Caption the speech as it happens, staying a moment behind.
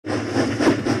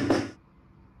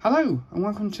Hello and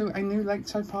welcome to a new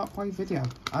Lakeside Parkway video.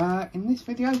 In this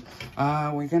video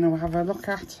we're going to have a look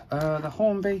at the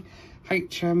Hornby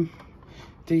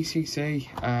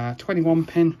HM7000 21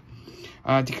 pin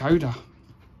decoder.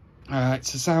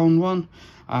 It's a sound one,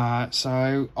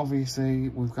 so obviously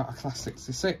we've got a class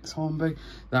 66 Hornby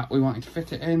that we wanted to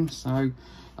fit it in, so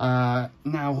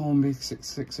now Hornby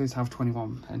 66s have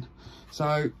 21 pin.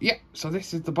 So yeah, so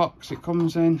this is the box it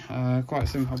comes in, quite a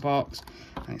simple box,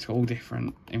 and it's got all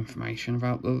different information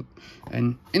about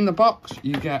and in the box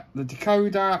you get the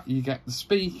decoder, you get the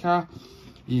speaker,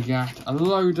 you get a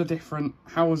load of different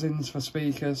housings for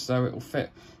speakers, so it will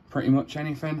fit pretty much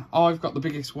anything. I've got the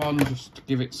biggest one just to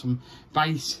give it some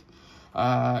bass,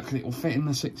 because it will fit in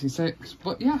the 66.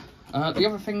 But yeah, the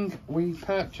other thing we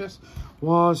purchased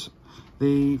was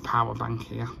the power bank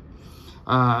here.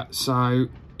 So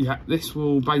yeah, this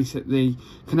will basically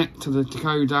connect to the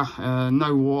decoder,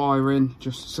 no wiring,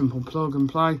 just a simple plug and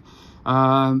play,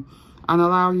 and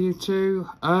allow you to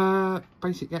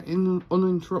basically get in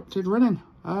uninterrupted running.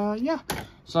 Yeah,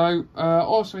 so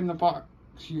also in the box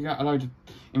you get a load of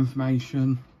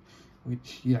information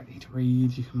which you don't need to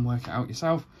read, you can work it out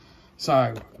yourself.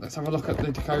 So let's have a look at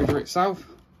the decoder itself.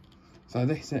 So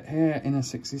this is here in a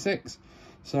 66.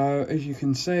 So as you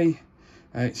can see,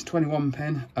 it's 21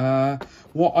 pin.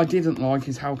 What I didn't like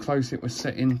is how close it was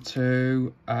sitting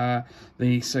to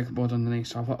the circuit board underneath,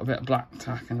 so I've got a bit of black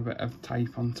tack and a bit of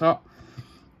tape on top.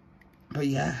 But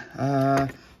yeah,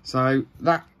 so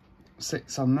that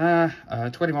sits on there,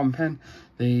 21 pin.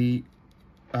 The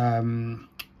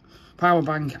power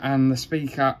bank and the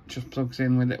speaker just plugs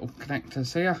in with little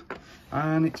connectors here,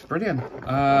 and it's brilliant.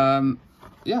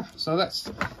 Yeah, so let's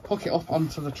hook it up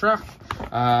onto the track.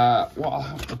 What I'll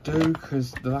have to do,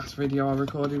 because the last video I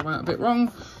recorded went a bit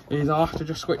wrong, is I'll have to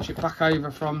just switch it back over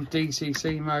from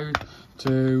DCC mode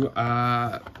to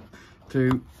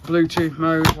Bluetooth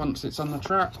mode once it's on the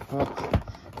track. But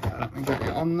yeah, let me get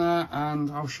it on there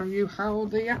and I'll show you how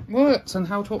the app works and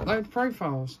how to upload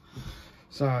profiles.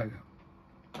 So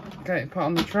get it put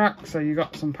on the track, so you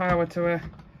got some power to it.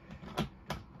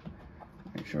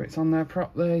 Make sure it's on there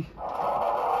properly.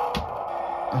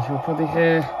 As you'll probably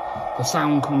hear, the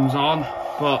sound comes on,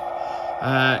 but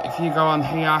if you go on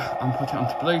here and put it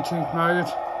onto Bluetooth mode,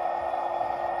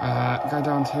 go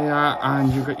down to here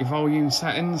and you've got your volume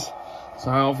settings.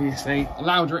 So obviously the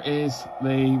louder it is,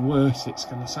 the worse it's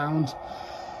going to sound.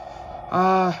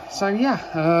 So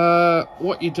yeah,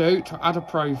 what you do to add a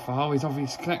profile is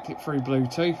obviously connect it through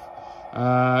Bluetooth,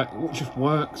 which just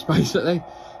works basically.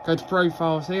 Go to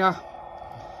profiles here.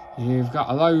 You've got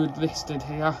a load listed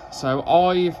here, so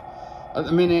I've at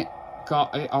the minute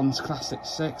got it on class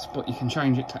 66, but you can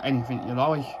change it to anything you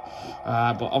like.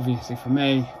 But obviously for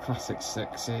me, class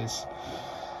 66 is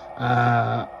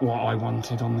what I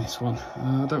wanted on this one.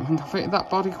 I don't think I fitted that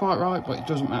body quite right, but it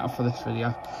doesn't matter for this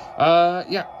video.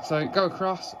 Yeah, so go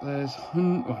across, there's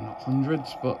well, not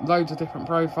hundreds, but loads of different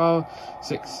profiles,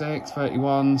 66,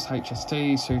 31s,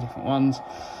 HSTs, 2 different ones.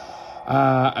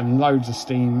 And loads of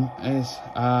steam is.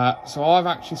 So I've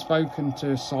actually spoken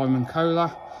to Simon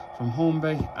Kohler from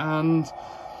Hornby, and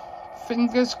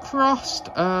fingers crossed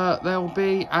there'll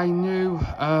be a new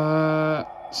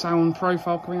sound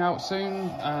profile coming out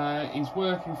soon. He's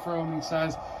working through them, he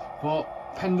says, but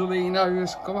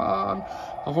Pendolinos, come on,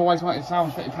 I've always wanted to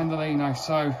sound fit Pendolino,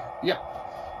 so yeah,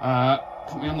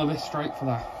 put me on the list straight for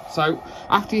that. So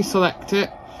after you select it,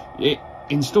 it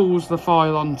installs the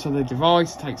file onto the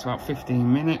device. It takes about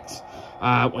 15 minutes.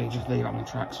 Well, you just leave it on the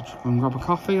track, so just go and grab a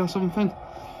coffee or something.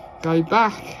 Go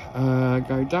back,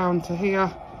 go down to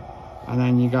here, and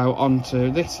then you go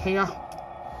onto this here,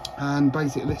 and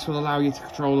basically this will allow you to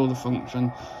control all the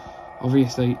function.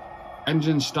 Obviously,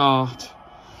 engine start,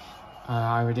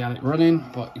 I already had it running,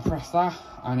 but you press that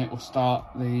and it will start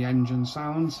the engine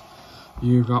sounds.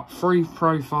 You've got 3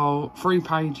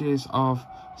 pages of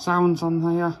sounds on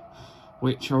here,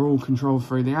 which are all controlled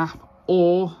through the app,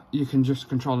 or you can just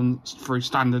control them through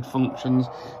standard functions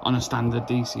on a standard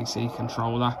DCC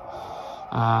controller.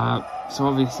 So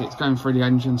obviously it's going through the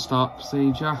engine start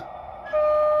procedure.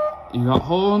 You got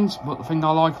horns, but the thing I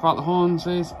like about the horns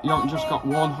is you haven't just got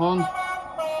one horn.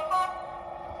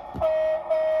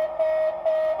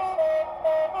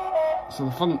 So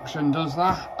the function does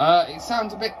that. It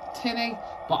sounds a bit tinny,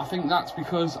 but I think that's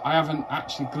because I haven't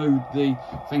actually glued the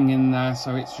thing in there,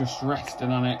 so it's just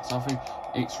resting on it, so I think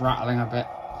it's rattling a bit.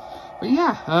 But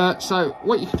yeah, so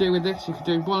what you can do with this, you can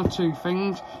do one of 2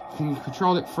 things. You can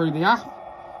control it through the app.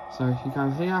 So if you go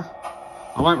here,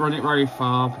 I won't run it very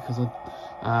far because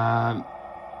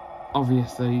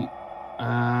obviously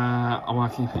I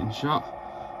want to keep it in shot.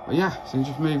 But yeah, so you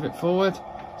just move it forward.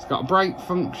 It's got a brake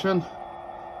function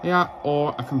here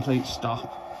or a complete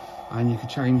stop, and you can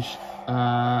change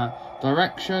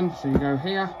direction. So you go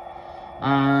here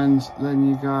and then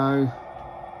you go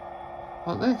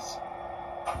like this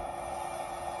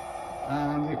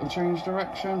and it will change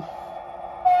direction.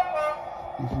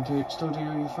 You can still do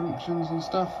your functions and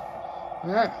stuff.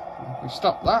 Yeah, we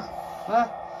stop that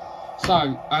there.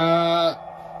 So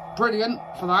brilliant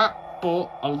for that,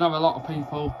 but I know a lot of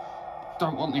people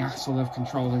don't want the hassle of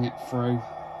controlling it through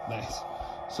this.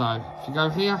 So if you go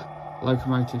here,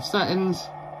 locomotive settings,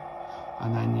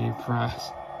 and then you press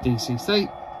DCC,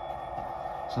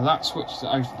 so that switches it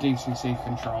over to DCC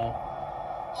control.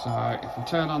 So if we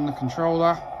turn on the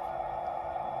controller,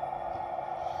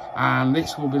 and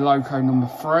this will be loco number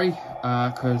 3,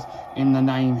 because in the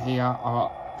name here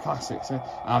are classics, and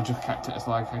I've just kept it as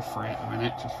loco 3 at the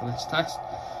minute just for this test.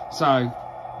 So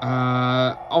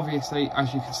obviously,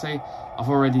 as you can see, I've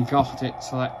already got it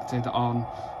selected on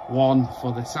 1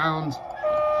 for the sound.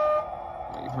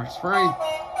 You press 3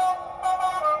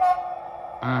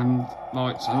 and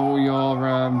lights and all your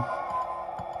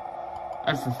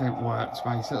everything works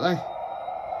basically.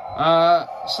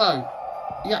 So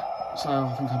yeah, so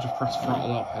I think I just press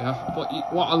throttle up here,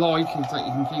 but what I like is that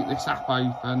you can keep this app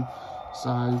open. So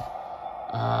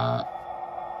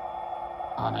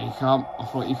I know you can't, I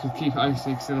thought you could keep it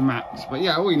open to the max, but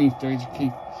yeah, all you need to do is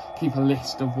keep a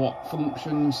list of what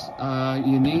functions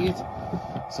you need.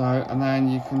 So, and then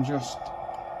you can just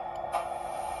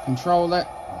control it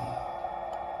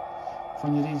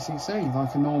from your DCC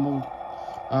like a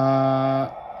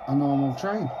normal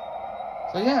train.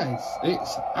 So yeah,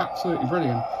 it's absolutely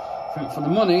brilliant. I think for the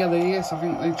money of these, I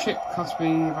think the chip cost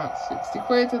me about 60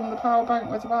 quid and the power bank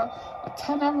was about a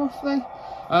tenner roughly.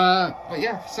 But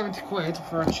yeah, 70 quid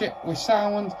for a chip with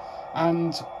sound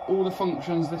and all the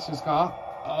functions this has got,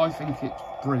 I think it's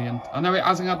brilliant. I know it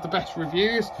hasn't had the best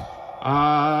reviews,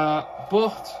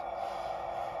 but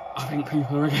I think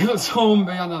people are against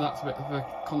Hornby. I know that's a bit of a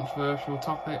controversial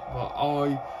topic, but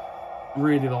I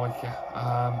really like it.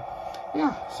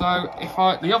 Yeah, so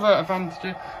the other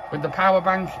advantage with the power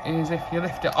bank is if you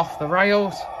lift it off the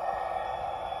rails,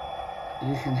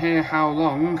 you can hear how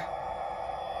long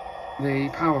the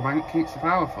power bank keeps the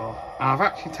power for. I've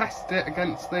actually tested it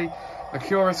against the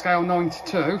Acura Scale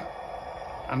 92,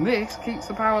 and this keeps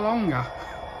the power longer.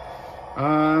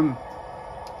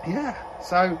 Yeah,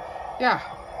 so yeah,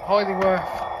 highly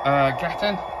worth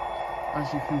getting.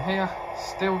 As you can hear,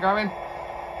 still going.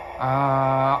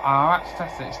 I actually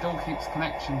tested it still keeps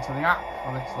connection to the app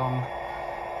for this long.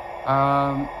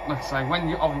 Like I say, when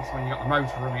you got the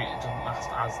motor running, it doesn't last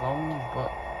as long,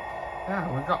 but yeah,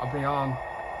 we've got to be on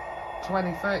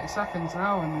 20-30 seconds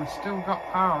now and we've still got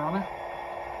power on it.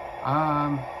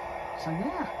 So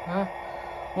yeah,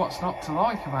 what's not to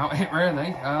like about it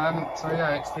really. So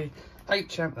yeah, it's the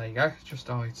HM, there you go, it just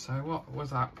died. So what was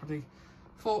that, probably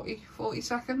 40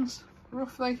 seconds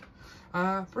roughly.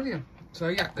 Brilliant. So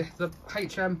yeah, the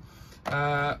HM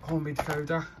Hornby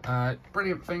Decoder,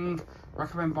 brilliant thing,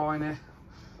 recommend buying it.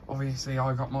 Obviously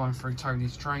I got mine through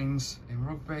Tony's Trains in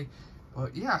Rugby,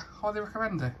 but yeah, highly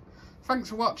recommend it. Thanks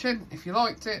for watching. If you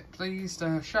liked it, please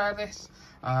share this,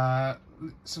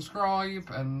 subscribe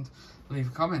and leave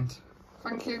a comment.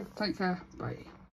 Thank you, take care, bye.